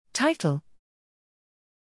Title: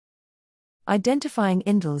 Identifying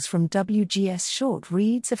indels from WGS short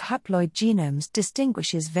reads of haploid genomes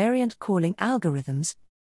distinguishes variant calling algorithms.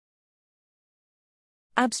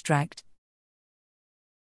 Abstract: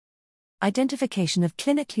 Identification of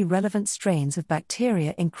clinically relevant strains of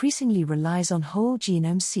bacteria increasingly relies on whole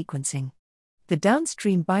genome sequencing. The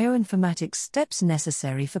downstream bioinformatics steps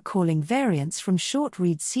necessary for calling variants from short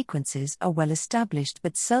read sequences are well established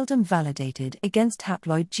but seldom validated against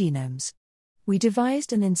haploid genomes. We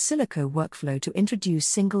devised an in silico workflow to introduce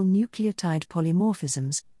single nucleotide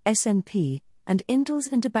polymorphisms, SNP, and indels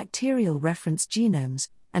into bacterial reference genomes,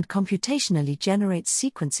 and computationally generate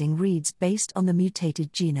sequencing reads based on the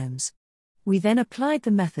mutated genomes. We then applied the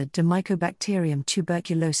method to Mycobacterium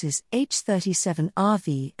tuberculosis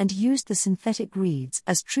H37RV and used the synthetic reads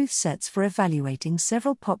as truth sets for evaluating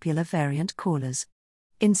several popular variant callers.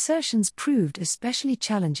 Insertions proved especially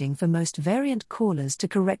challenging for most variant callers to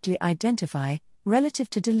correctly identify, relative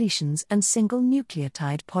to deletions and single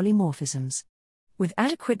nucleotide polymorphisms. With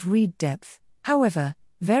adequate read depth, however,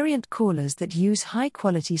 variant callers that use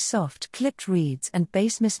high-quality soft-clipped reads and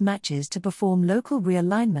base mismatches to perform local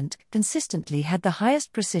realignment consistently had the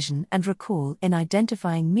highest precision and recall in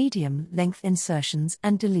identifying medium-length insertions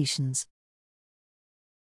and deletions.